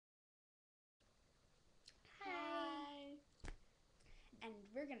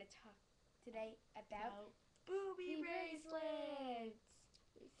gonna talk today about Boobie bracelets.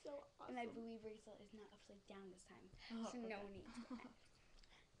 It's so awesome. And my boobie bracelet is not upside down this time, so okay. no one needs that. Okay.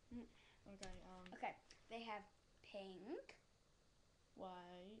 Okay, they have pink,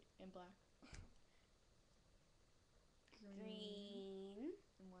 white and black, green,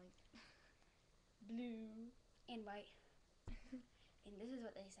 and white, blue, and white. And this is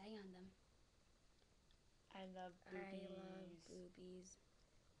what they say on them. I love boobies. I love boobies.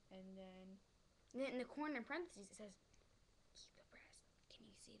 And then in the corner in parentheses it says, keep the breast. Can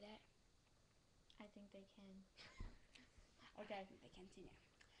you see that? I think they can. Okay. I think they can too now.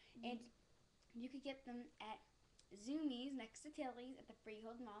 And you could get them at Zoomies next to Tilly's at the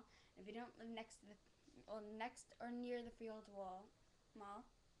Freehold Mall. If you don't live next to the near the Freehold Mall,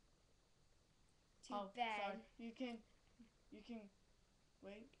 too bad. Sorry. You can.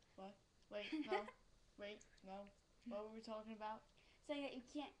 Wait. What? Wait. No. Wait. No. What were we talking about? Saying that you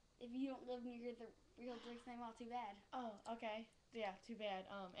can't if you don't live near the Freehold Mall. Too bad. Oh, okay. Yeah, too bad.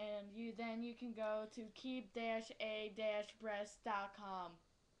 And you can go to keep-a-breast.com.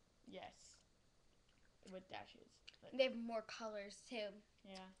 Yes. With dashes. But they have more colors too.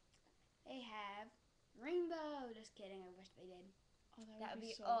 Yeah. They have rainbow. Just kidding. I wish they did. Oh, that would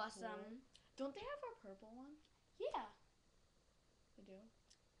be so awesome. Cool. Don't they have a purple one? Yeah. They do?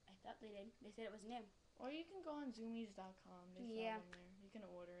 I thought they did. They said it was new. Or you can go on zoomies.com. They sell them there. You can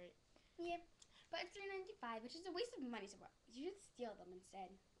order it. Yeah. But it's $3.95, which is a waste of money. So you should steal them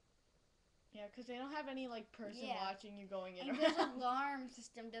instead. Yeah, because they don't have any person watching you going in. And the alarm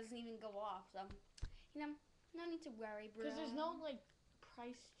system doesn't even go off. So, no need to worry, bro. Because there's no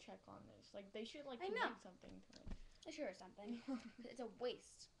price check on this. They should connect something to it. Sure, something. It's a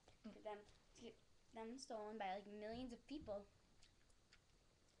waste for them to get them stolen by millions of people.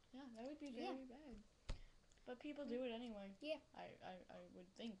 Yeah, that would be very bad. But people do it anyway. Yeah. I would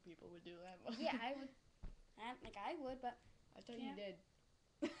think people would do that. Yeah, I would. I don't think I would, but I thought you did.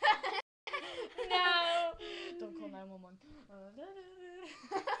 No. Don't call 911.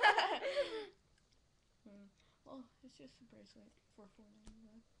 Well, it's just a bracelet for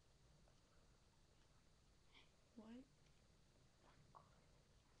 $4.99. What?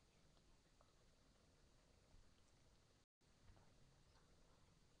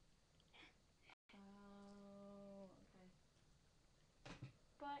 Oh, okay.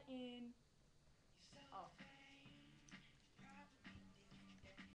 Button. Oh.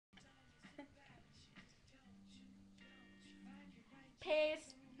 Peace.